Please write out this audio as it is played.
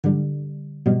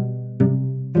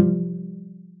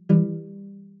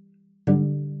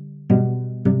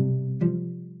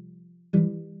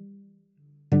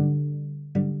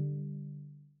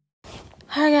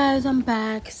I'm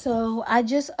back. So I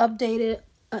just updated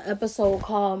an episode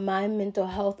called My Mental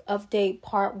Health Update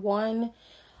Part 1.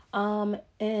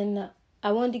 And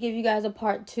I wanted to give you guys a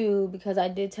part 2 because I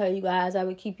did tell you guys I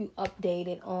would keep you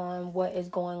updated on what is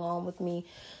going on with me.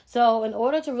 So in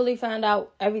order to really find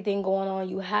out everything going on,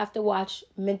 you have to watch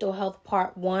Mental Health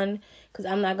Part 1 because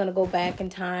I'm not going to go back in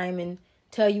time and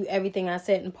tell you everything I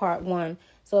said in Part 1.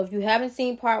 So if you haven't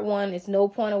seen Part 1, it's no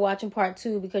point of watching Part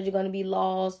 2 because you're going to be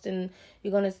lost and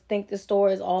you're going to think the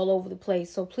story is all over the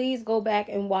place. So please go back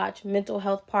and watch Mental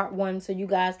Health Part 1 so you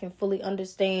guys can fully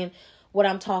understand what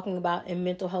I'm talking about in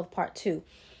Mental Health Part 2.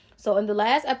 So in the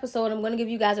last episode, I'm going to give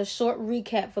you guys a short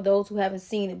recap for those who haven't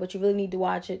seen it, but you really need to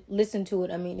watch it, listen to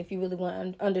it. If you really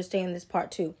want to understand this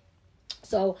Part 2.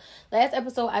 So last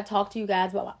episode, I talked to you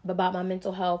guys about my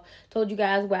mental health, told you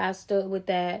guys where I stood with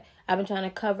that. I've been trying to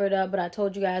cover it up, but I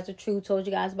told you guys the truth, told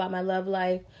you guys about my love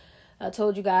life. I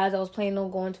told you guys I was planning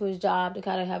on going to his job to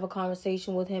kind of have a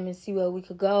conversation with him and see where we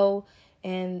could go.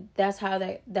 And that's how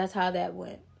that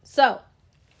went. So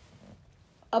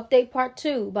update Part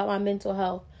 2 about my mental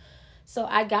health. So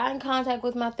I got in contact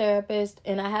with my therapist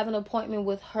and I have an appointment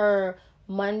with her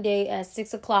Monday at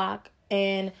 6 o'clock.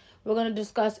 And we're going to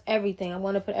discuss everything. I'm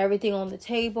going to put everything on the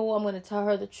table. I'm going to tell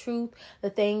her the truth, the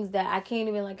things that I can't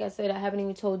even, like I said, I haven't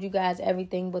even told you guys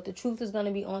everything, but the truth is going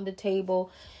to be on the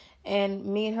table. And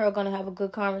me and her are going to have a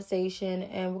good conversation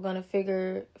and we're going to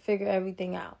figure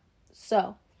everything out.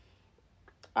 So,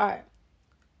 all right.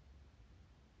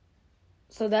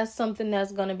 So that's something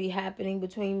that's going to be happening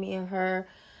between me and her.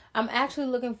 I'm actually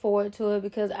looking forward to it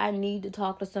because I need to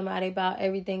talk to somebody about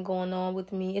everything going on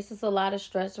with me. It's just a lot of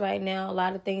stress right now, a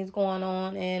lot of things going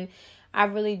on, and I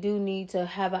really do need to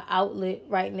have an outlet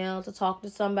right now to talk to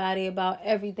somebody about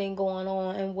everything going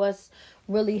on and what's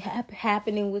really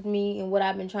happening with me and what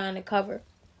I've been trying to cover.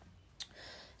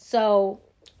 So,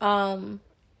 I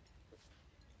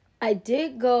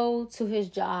did go to his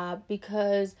job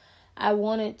because I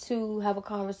wanted to have a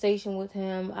conversation with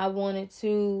him. I wanted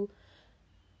to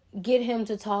get him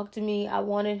to talk to me. I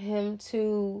wanted him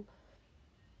to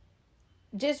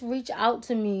just reach out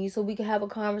to me so we could have a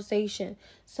conversation.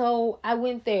 So I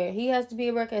went there. He has to be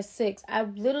at work at 6. I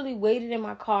literally waited in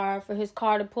my car for his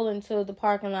car to pull into the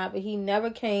parking lot, but he never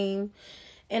came.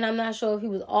 And I'm not sure if he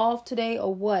was off today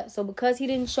or what. So because he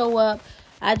didn't show up,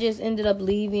 I just ended up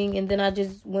leaving, and then I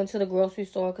just went to the grocery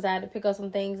store because I had to pick up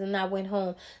some things, and I went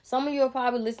home. Some of you are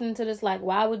probably listening to this like,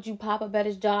 why would you pop up at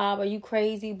his job? Are you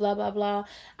crazy? Blah, blah, blah.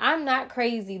 I'm not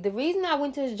crazy. The reason I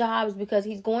went to his job is because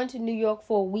he's going to New York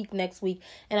for a week next week,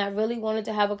 and I really wanted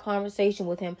to have a conversation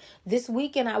with him. This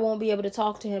weekend, I won't be able to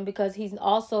talk to him because he's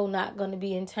also not going to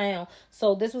be in town.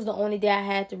 So this was the only day I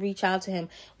had to reach out to him.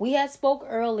 We had spoke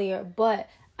earlier, but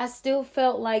I still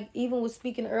felt like, even with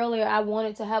speaking earlier, I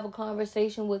wanted to have a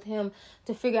conversation with him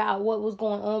to figure out what was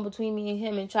going on between me and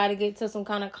him and try to get to some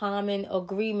kind of common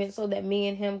agreement so that me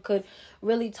and him could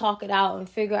really talk it out and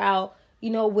figure out,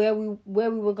 where we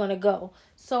were going to go.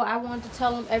 So I wanted to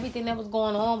tell him everything that was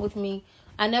going on with me.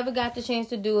 I never got the chance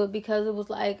to do it because it was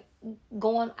like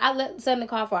sat in the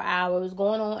car for an hour. It was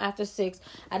going on after 6.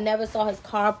 I never saw his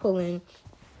car pull in.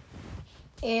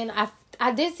 And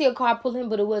I did see a car pull in,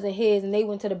 but it wasn't his, and they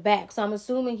went to the back. So I'm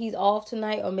assuming he's off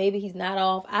tonight, or maybe he's not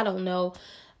off. I don't know.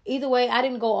 Either way, I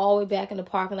didn't go all the way back in the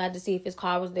parking lot to see if his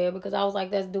car was there because I was like,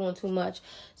 that's doing too much.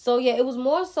 So, yeah, it was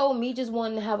more so me just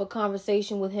wanting to have a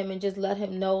conversation with him and just let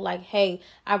him know, like, hey,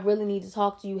 I really need to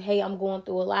talk to you. Hey, I'm going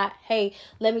through a lot. Hey,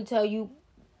 let me tell you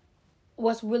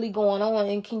what's really going on,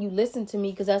 and can you listen to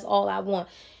me because that's all I want.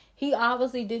 He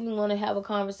obviously didn't want to have a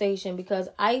conversation because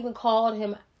I even called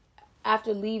him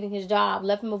after leaving his job,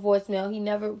 left him a voicemail. He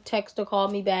never texted or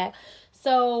called me back.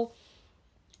 So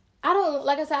I don't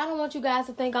want you guys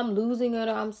to think I'm losing it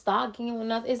or I'm stalking him or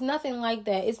nothing. It's nothing like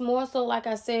that. It's more so, like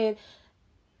I said,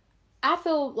 I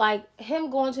feel like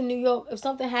him going to New York, if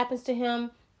something happens to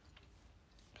him,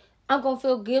 I'm going to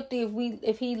feel guilty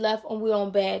if he left and we're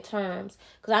on bad terms.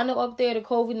 Because I know up there the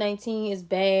COVID-19 is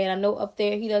bad. I know up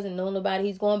there he doesn't know nobody.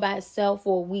 He's going by himself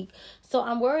for a week. So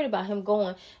I'm worried about him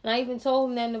going. And I even told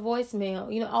him that in the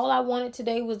voicemail. All I wanted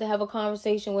today was to have a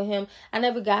conversation with him. I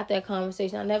never got that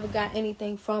conversation. I never got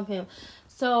anything from him.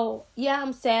 So, yeah,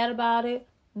 I'm sad about it.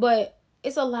 But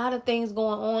it's a lot of things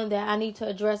going on that I need to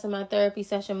address in my therapy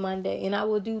session Monday. And I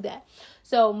will do that.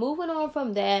 So, moving on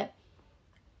from that,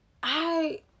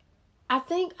 I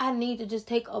think I need to just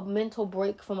take a mental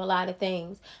break from a lot of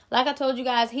things. Like I told you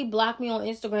guys, he blocked me on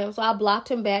Instagram, so I blocked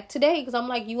him back today because I'm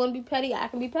like, you want to be petty? I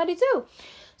can be petty too.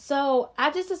 So I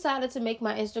just decided to make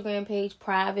my Instagram page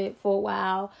private for a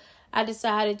while. I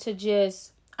decided to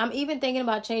I'm even thinking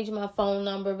about changing my phone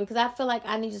number because I feel like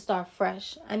I need to start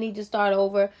fresh. I need to start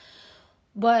over.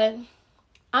 But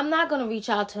I'm not going to reach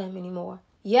out to him anymore.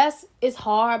 Yes, it's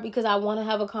hard because I want to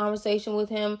have a conversation with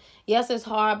him. Yes, it's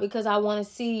hard because I want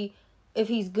to see if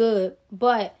he's good.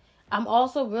 But I'm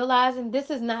also realizing this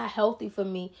is not healthy for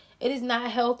me. It is not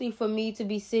healthy for me to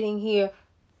be sitting here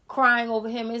crying over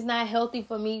him. It's not healthy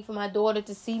for me, for my daughter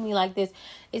to see me like this.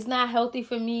 It's not healthy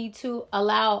for me to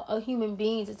allow a human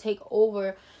being to take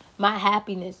over my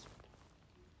happiness.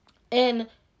 And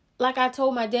like I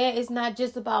told my dad, it's not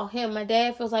just about him. My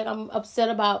dad feels like I'm upset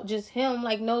about just him.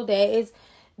 Like, no, Dad, it's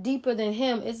deeper than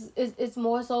him. It's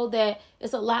more so that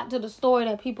it's a lot to the story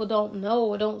that people don't know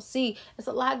or don't see. It's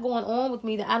a lot going on with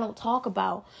me that I don't talk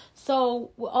about.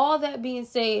 So with all that being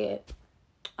said,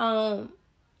 I'm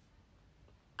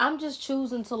just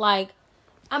choosing to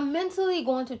I'm mentally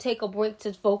going to take a break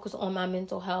to focus on my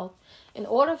mental health. In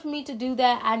order for me to do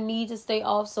that, I need to stay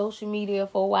off social media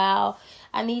for a while.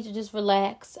 I need to just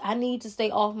relax. I need to stay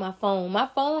off my phone. My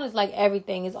phone is like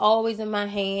everything. It's always in my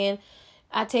hand.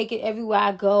 I take it everywhere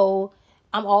I go.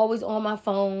 I'm always on my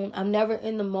phone. I'm never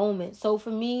in the moment. So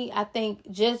for me, I think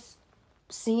just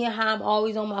seeing how I'm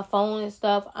always on my phone and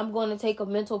stuff, I'm going to take a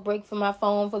mental break from my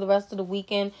phone for the rest of the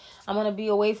weekend. I'm going to be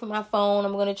away from my phone.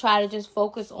 I'm going to try to just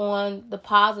focus on the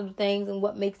positive things and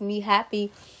what makes me happy.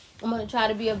 I'm going to try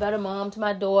to be a better mom to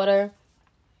my daughter.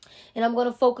 And I'm going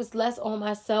to focus less on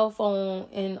my cell phone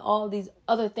and all these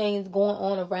other things going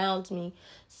on around me.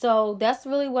 So that's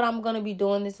really what I'm going to be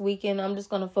doing this weekend. I'm just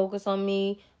going to focus on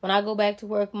me. When I go back to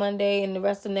work Monday and the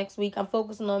rest of next week, I'm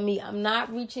focusing on me. I'm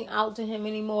not reaching out to him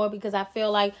anymore because I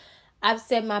feel like I've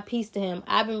said my piece to him.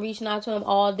 I've been reaching out to him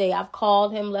all day. I've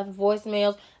called him, left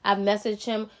voicemails. I've messaged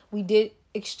him. We did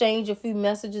exchange a few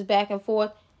messages back and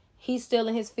forth. He's still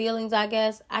in his feelings, I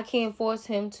guess. I can't force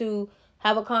him to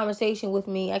have a conversation with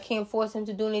me. I can't force him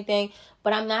to do anything,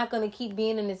 but I'm not going to keep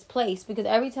being in this place because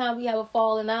every time we have a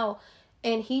falling out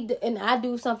and I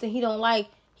do something he don't like,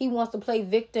 he wants to play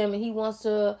victim and he wants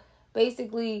to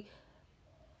basically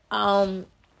cut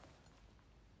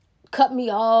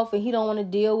me off and he don't want to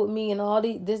deal with me and all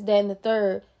this, that, and the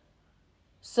third.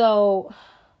 So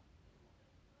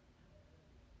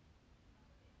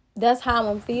that's how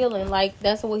I'm feeling. Like,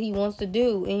 that's what he wants to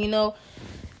do. And,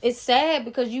 it's sad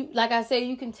because like I said,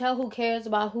 you can tell who cares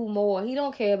about who more. He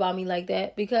don't care about me like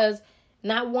that because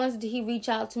not once did he reach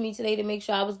out to me today to make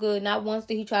sure I was good. Not once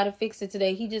did he try to fix it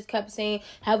today. He just kept saying,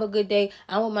 have a good day.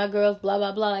 I'm with my girls, blah,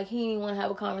 blah, blah. Like, he didn't want to have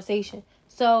a conversation.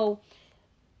 So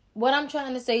what I'm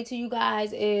trying to say to you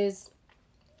guys is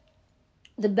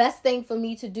the best thing for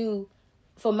me to do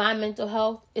for my mental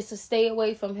health is to stay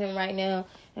away from him right now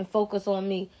and focus on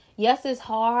me. Yes, it's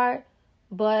hard,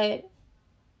 but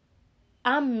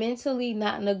I'm mentally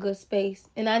not in a good space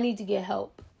and I need to get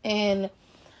help. And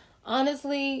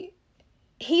honestly,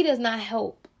 he does not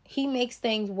help. He makes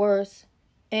things worse.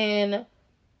 And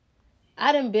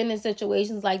I done been in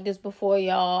situations like this before,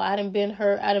 y'all. I done been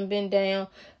hurt. I done been down.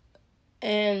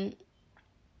 And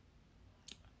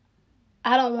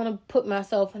I don't want to put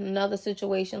myself in another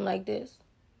situation like this.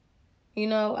 I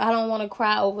don't want to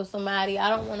cry over somebody. I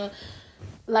don't want to,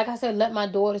 like I said, let my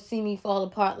daughter see me fall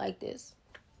apart like this.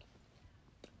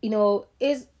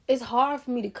 It's hard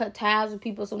for me to cut ties with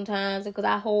people sometimes because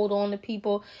I hold on to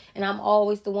people and I'm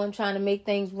always the one trying to make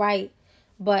things right.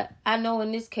 But I know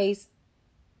in this case,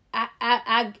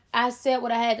 I said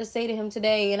what I had to say to him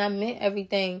today and I meant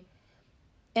everything.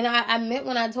 And I meant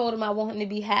when I told him I want him to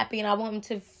be happy and I want him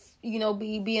to,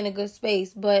 be in a good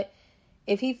space. But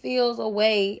if he feels a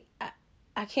way,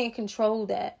 I can't control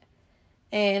that.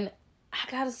 And I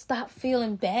got to stop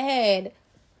feeling bad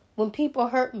when people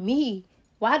hurt me.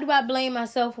 Why do I blame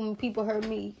myself when people hurt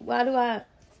me? Why do I...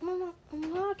 I'm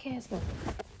broadcasting.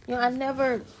 I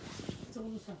never...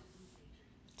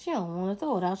 She don't want to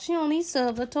throw it out. She don't eat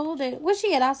stuff. I told her. Where's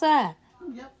she at outside?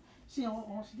 Yep.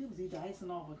 All she did was eat the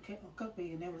icing off her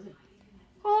cupcake and that was it.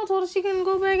 Oh, I told her she couldn't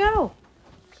go back out.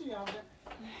 She out there.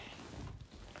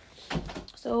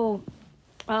 So,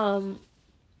 I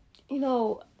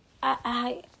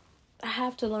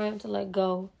have to learn to let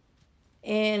go.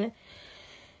 And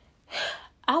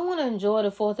I want to enjoy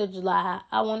the 4th of July.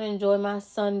 I want to enjoy my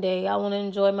Sunday. I want to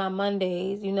enjoy my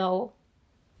Mondays,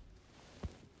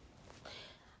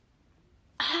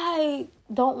 I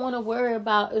don't want to worry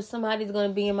about if somebody's going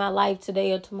to be in my life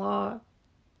today or tomorrow.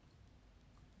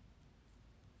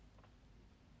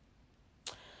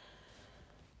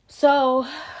 So,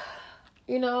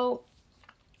 the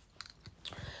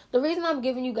reason I'm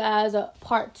giving you guys a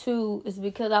part 2 is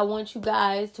because I want you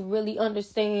guys to really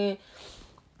understand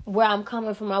where I'm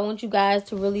coming from. I want you guys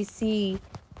to really see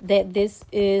that this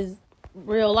is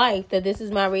real life, that this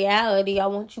is my reality. I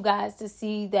want you guys to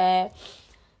see that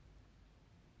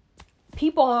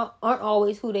people aren't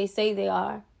always who they say they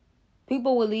are.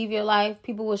 People will leave your life.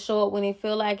 People will show up when they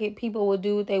feel like it. People will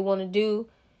do what they want to do.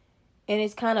 And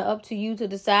it's kind of up to you to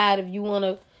decide if you want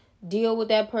to deal with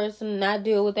that person, not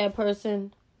deal with that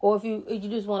person, or if you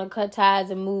just want to cut ties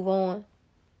and move on.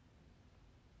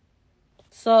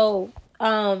 So,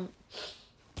 for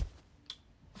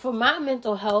my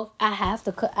mental health, I have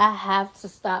to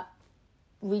stop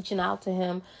reaching out to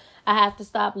him. I have to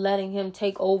stop letting him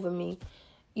take over me.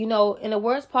 You know, and the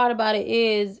worst part about it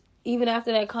is, even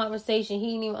after that conversation, he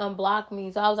didn't even unblock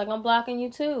me. So I was like, I'm blocking you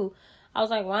too. I was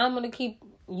like, well, I'm going to keep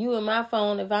you in my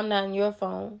phone if I'm not in your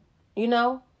phone. You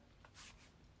know?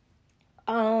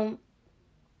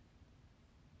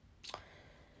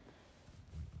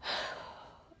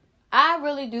 I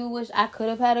really do wish I could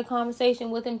have had a conversation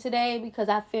with him today, because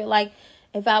I feel like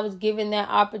if I was given that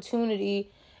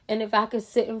opportunity and if I could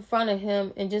sit in front of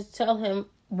him and just tell him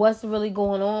what's really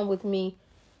going on with me.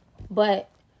 But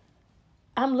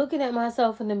I'm looking at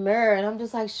myself in the mirror and I'm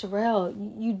just like,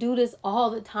 Sherelle, you do this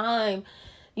all the time.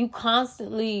 You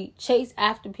constantly chase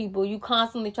after people. You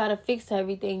constantly try to fix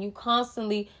everything. You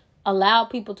constantly allow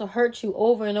people to hurt you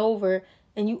over and over.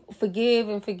 And you forgive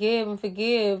and forgive and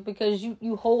forgive because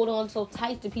you hold on so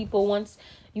tight to people once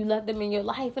you let them in your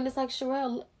life. And it's like,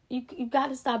 Sherelle, you got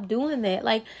to stop doing that.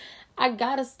 Like, I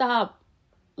got to stop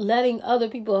letting other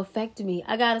people affect me.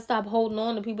 I got to stop holding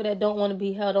on to people that don't want to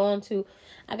be held on to.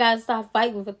 I got to stop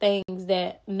fighting for things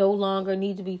that no longer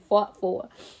need to be fought for.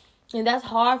 And that's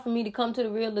hard for me to come to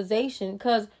the realization,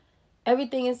 because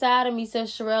everything inside of me says,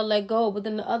 Sherelle, let go. But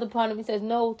then the other part of me says,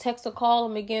 no, text or call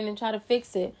him again and try to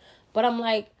fix it. But I'm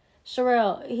like,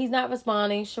 Sherelle, he's not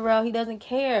responding. Sherelle, he doesn't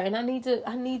care. And I need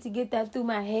to get that through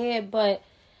my head. But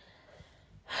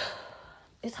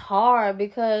it's hard,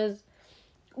 because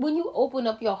when you open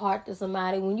up your heart to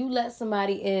somebody, when you let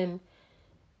somebody in,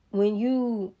 when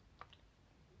you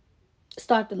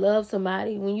start to love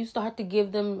somebody, when you start to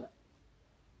give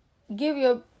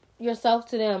yourself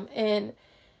to them, and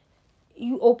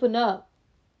you open up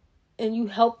and you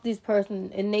help this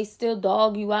person and they still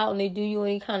dog you out and they do you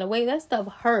any kind of way, that stuff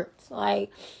hurts.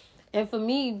 Like, and for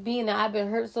me, being that I've been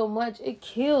hurt so much, it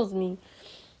kills me.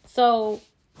 So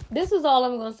this is all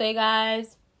I'm going to say,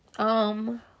 guys.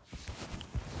 I'm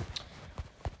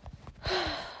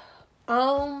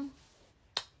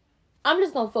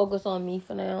just going to focus on me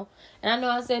for now. And I know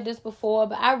I said this before,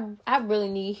 but I really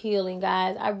need healing,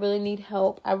 guys. I really need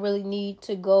help. I really need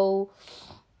to go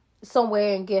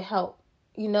somewhere and get help.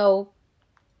 You know,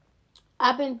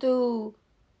 I've been through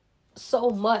so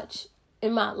much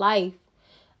in my life.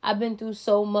 I've been through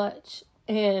so much.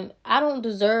 And I don't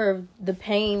deserve the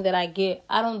pain that I get.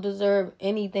 I don't deserve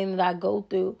anything that I go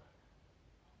through.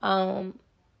 And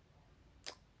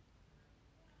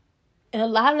a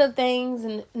lot of the things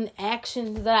and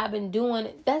actions that I've been doing,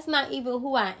 that's not even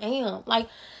who I am. Like,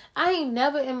 I ain't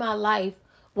never in my life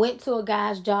went to a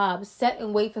guy's job, sat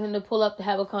and wait for him to pull up to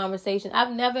have a conversation.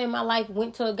 I've never in my life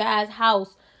went to a guy's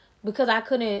house because I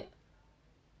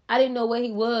didn't know where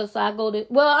he was. So I'm not going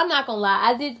to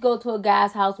lie. I did go to a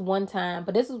guy's house one time,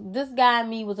 but this guy and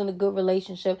me was in a good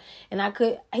relationship, and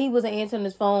he wasn't answering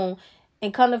his phone.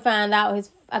 And come to find out,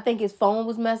 I think his phone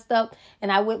was messed up.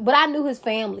 And but I knew his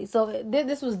family. So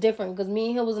this was different, because me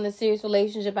and him was in a serious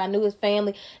relationship. I knew his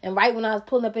family. And right when I was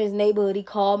pulling up in his neighborhood, he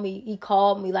called me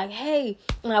like, hey.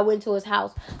 And I went to his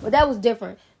house. But that was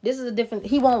different.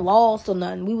 He wasn't lost or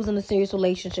nothing. We was in a serious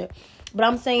relationship. But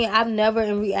I'm saying, I've never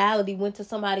in reality went to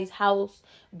somebody's house,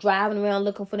 driving around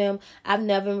looking for them. I've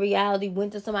never in reality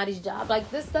went to somebody's job.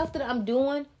 Like, this stuff that I'm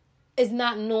doing is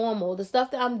not normal. The stuff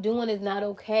that I'm doing is not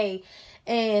okay.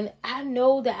 And I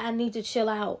know that I need to chill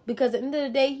out, because at the end of the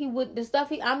day, the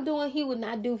stuff I'm doing, he would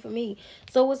not do for me.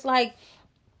 So it's like,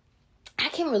 I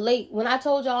can relate. When I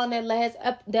told y'all in that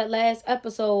last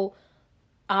episode,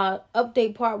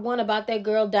 update part 1 about that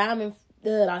girl Diamond,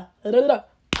 I don't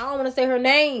want to say her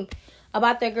name,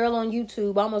 about that girl on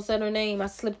YouTube. I almost said her name. I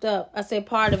slipped up. I said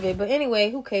part of it. But anyway,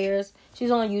 who cares?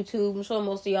 She's on YouTube. I'm sure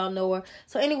most of y'all know her.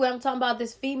 So anyway, I'm talking about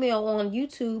this female on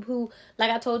YouTube who, like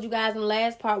I told you guys in the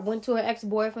last part, went to her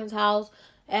ex-boyfriend's house,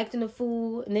 acting a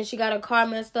fool. And then she got her car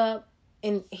messed up.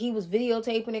 And he was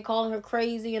videotaping it, calling her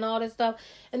crazy and all this stuff.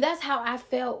 And that's how I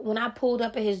felt when I pulled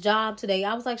up at his job today.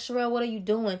 I was like, Sherelle, what are you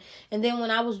doing? And then when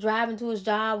I was driving to his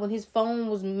job, when his phone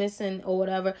was missing or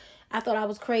whatever, I thought I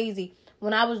was crazy.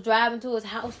 When I was driving to his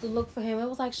house to look for him, it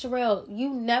was like, Sherelle,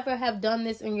 you never have done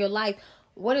this in your life.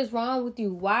 What is wrong with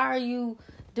you? Why are you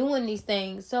doing these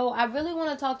things? So I really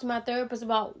want to talk to my therapist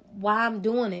about why I'm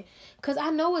doing it. Because I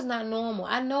know it's not normal.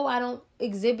 I know I don't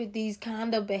exhibit these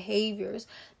kind of behaviors.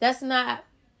 That's not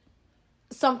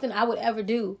something I would ever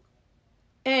do.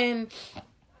 And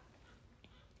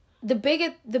the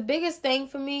biggest thing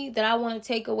for me that I want to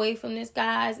take away from this,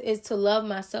 guys, is to love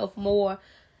myself more,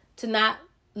 to not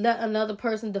let another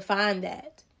person define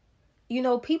that. You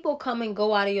know, people come and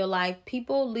go out of your life.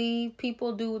 People leave.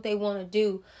 People do what they want to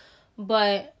do.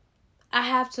 But I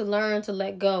have to learn to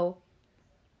let go.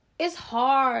 It's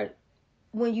hard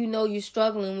when you know you're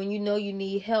struggling, when you know you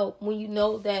need help, when you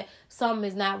know that something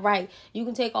is not right. You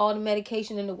can take all the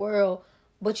medication in the world,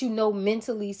 but you know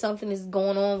mentally something is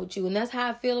going on with you. And that's how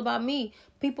I feel about me.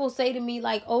 People say to me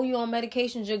like, oh, you're on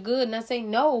medications, you're good. And I say,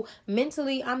 no,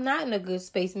 mentally, I'm not in a good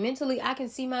space. Mentally, I can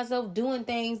see myself doing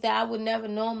things that I would never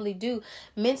normally do.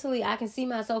 Mentally, I can see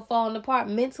myself falling apart.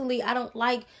 Mentally, I don't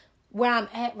like where I'm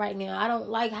at right now. I don't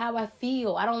like how I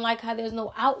feel. I don't like how there's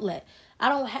no outlet.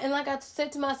 And like I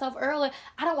said to myself earlier,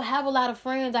 I don't have a lot of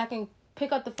friends I can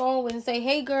pick up the phone with and say,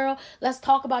 hey girl, let's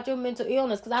talk about your mental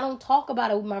illness, because I don't talk about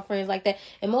it with my friends like that.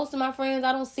 And most of my friends,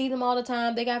 I don't see them all the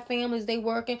time. They got families, they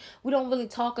working. We don't really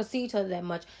talk or see each other that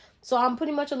much. So I'm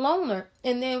pretty much a loner.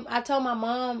 And then I tell my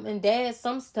mom and dad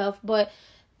some stuff, but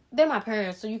they're my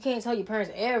parents, so you can't tell your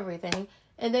parents everything.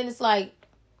 And then it's like,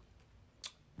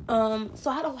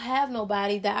 so I don't have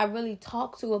nobody that I really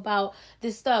talk to about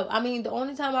this stuff. I mean, the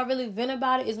only time I really vent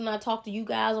about it is when I talk to you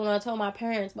guys, when I tell my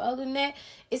parents. But other than that,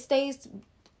 it stays,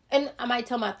 and I might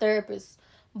tell my therapist.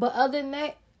 But other than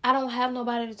that, I don't have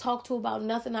nobody to talk to about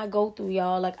nothing I go through,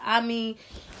 y'all. Like, I mean,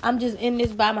 I'm just in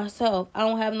this by myself. I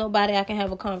don't have nobody I can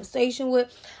have a conversation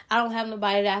with. I don't have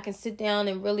nobody that I can sit down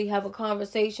and really have a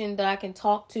conversation that I can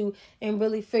talk to and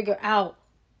really figure out,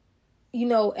 you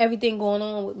know, everything going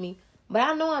on with me. But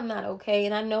I know I'm not okay,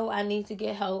 and I know I need to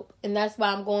get help. And that's why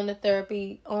I'm going to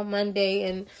therapy on Monday,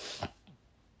 and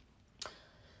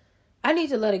I need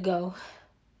to let it go.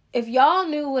 If y'all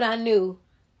knew what I knew,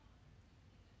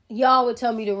 y'all would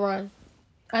tell me to run.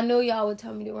 I know y'all would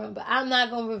tell me to run, but I'm not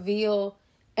going to reveal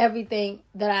everything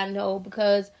that I know,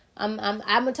 because I'm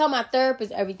going to tell my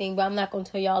therapist everything, but I'm not going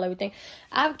to tell y'all everything.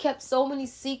 I've kept so many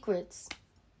secrets,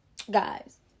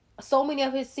 guys. So many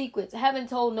of his secrets. I haven't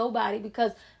told nobody,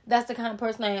 because that's the kind of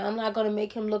person I am. I'm not going to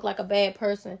make him look like a bad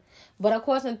person. But of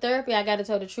course, in therapy, I got to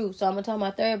tell the truth. So I'm going to tell my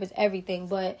therapist everything.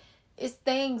 But it's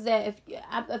things that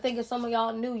I think if some of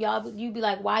y'all knew, you'd be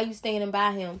like, why are you standing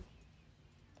by him?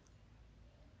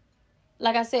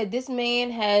 Like I said, this man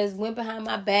has went behind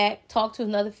my back, talked to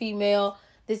another female.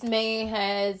 This man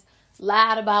has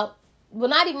lied about, well,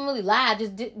 not even really lied,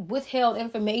 just withheld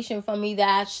information from me that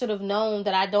I should have known,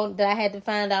 that I had to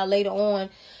find out later on.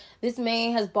 This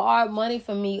man has borrowed money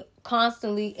from me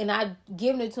constantly, and I've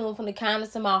given it to him from the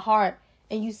kindness of my heart.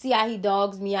 And you see how he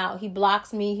dogs me out. He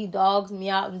blocks me, he dogs me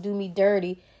out and do me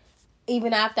dirty.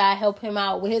 Even after I help him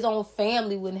out, with his own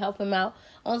family wouldn't help him out.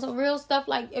 On some real stuff,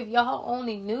 like, if y'all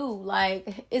only knew,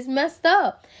 like, it's messed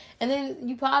up. And then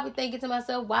you probably thinking to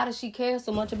myself, why does she care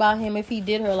so much about him if he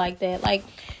did her like that?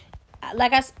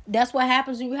 That's what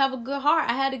happens when you have a good heart.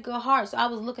 I had a good heart, so I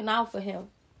was looking out for him.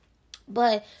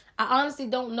 But I honestly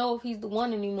don't know if he's the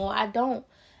one anymore. I don't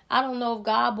know if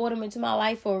God brought him into my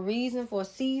life for a reason, for a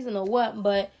season, or what.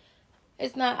 But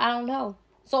it's not. I don't know.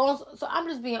 So I'm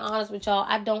just being honest with y'all.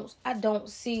 I don't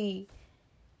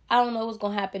know what's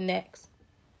gonna happen next.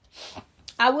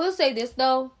 I will say this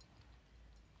though.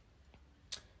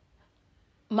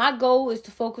 My goal is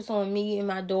to focus on me and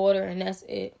my daughter, and that's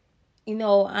it. You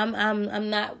know, I'm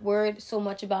not worried so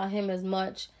much about him as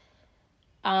much.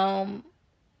 I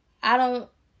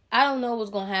don't know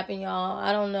what's gonna happen, y'all.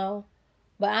 I don't know.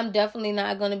 But I'm definitely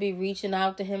not gonna be reaching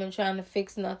out to him and trying to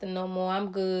fix nothing no more.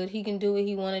 I'm good. He can do what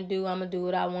he wanna do. I'm gonna do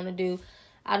what I wanna do.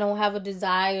 I don't have a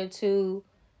desire to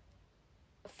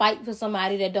fight for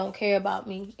somebody that don't care about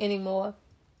me anymore.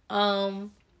 So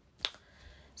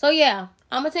yeah,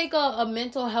 I'm gonna take a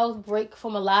mental health break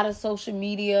from a lot of social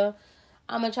media.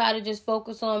 I'm gonna try to just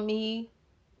focus on me.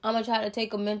 I'm gonna try to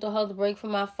take a mental health break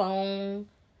from my phone.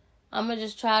 I'm gonna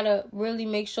just try to really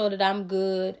make sure that I'm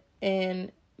good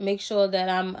and make sure that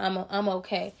I'm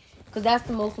okay, because that's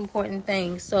the most important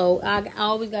thing. So I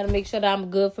always got to make sure that I'm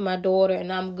good for my daughter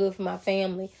and I'm good for my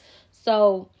family.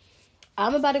 So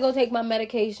I'm about to go take my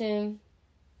medication,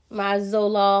 my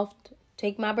Zoloft,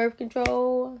 take my birth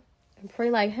control, and pray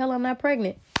like hell I'm not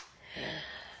pregnant.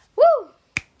 Woo!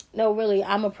 No, really,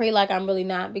 I'm going to pray like I'm really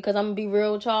not, because I'm going to be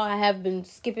real with y'all. I have been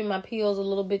skipping my pills a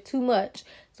little bit too much.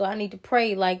 So I need to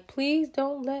pray like, please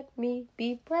don't let me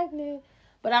be pregnant.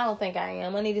 But I don't think I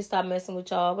am. I need to stop messing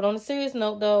with y'all. But on a serious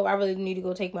note, though, I really need to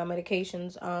go take my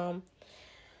medications.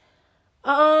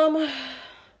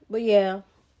 But yeah.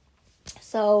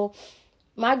 So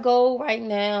my goal right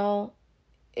now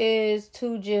is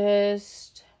to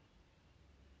just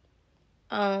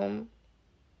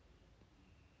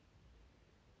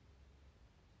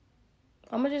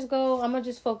I'm gonna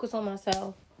just focus on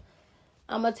myself.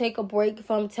 I'm gonna take a break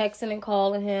from texting and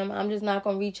calling him. I'm just not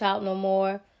gonna reach out no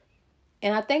more.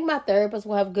 And I think my therapist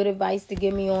will have good advice to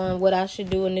give me on what I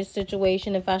should do in this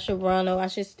situation, if I should run or I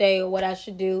should stay or what I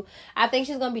should do. I think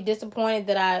she's going to be disappointed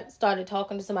that I started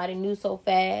talking to somebody new so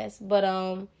fast. But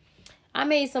I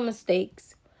made some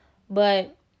mistakes.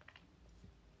 But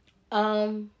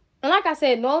and like I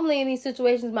said, normally in these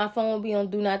situations my phone will be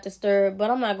on Do Not Disturb. But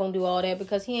I'm not going to do all that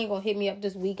because he ain't going to hit me up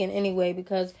this weekend anyway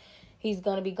because he's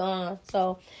going to be gone.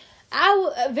 So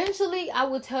I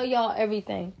will tell y'all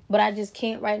everything, but I just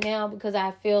can't right now because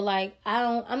I feel like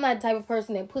I'm not the type of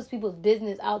person that puts people's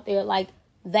business out there like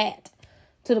that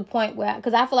to the point where,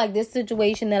 because I feel like this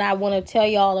situation that I want to tell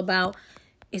y'all about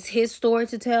is his story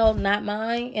to tell, not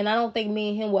mine. And I don't think me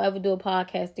and him will ever do a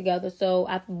podcast together. So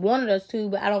I've wanted us to,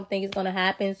 but I don't think it's going to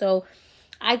happen. So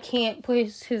I can't put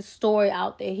his story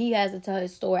out there. He has to tell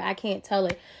his story. I can't tell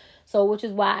it. So, which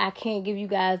is why I can't give you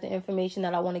guys the information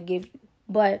that I want to give you.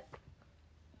 But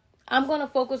I'm going to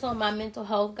focus on my mental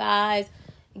health, guys,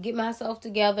 get myself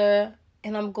together,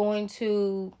 and I'm going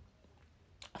to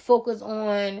focus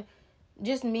on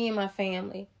just me and my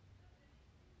family.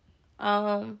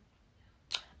 I'm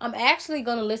actually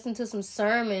going to listen to some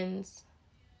sermons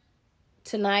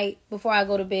tonight before I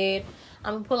go to bed.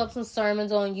 I'm going to pull up some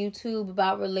sermons on YouTube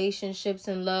about relationships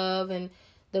and love and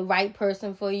the right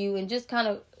person for you, and just kind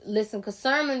of listen, because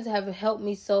sermons have helped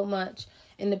me so much.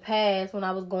 In the past, when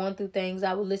I was going through things,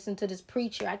 I would listen to this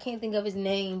preacher. I can't think of his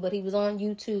name, but he was on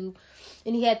YouTube,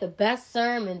 and he had the best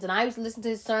sermons. And I used to listen to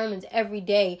his sermons every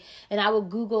day. And I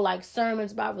would Google like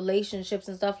sermons about relationships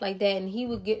and stuff like that. And he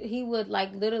would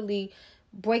like literally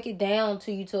break it down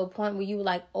to you to a point where you were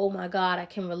like, oh my God, I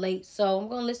can relate. So I'm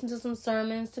gonna listen to some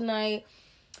sermons tonight.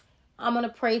 I'm gonna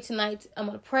pray tonight. I'm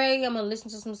gonna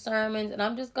listen to some sermons, and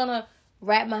I'm just gonna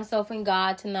wrap myself in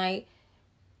God tonight.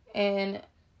 And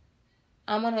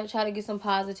I'm going to try to get some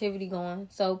positivity going.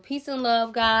 So, peace and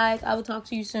love, guys. I will talk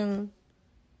to you soon.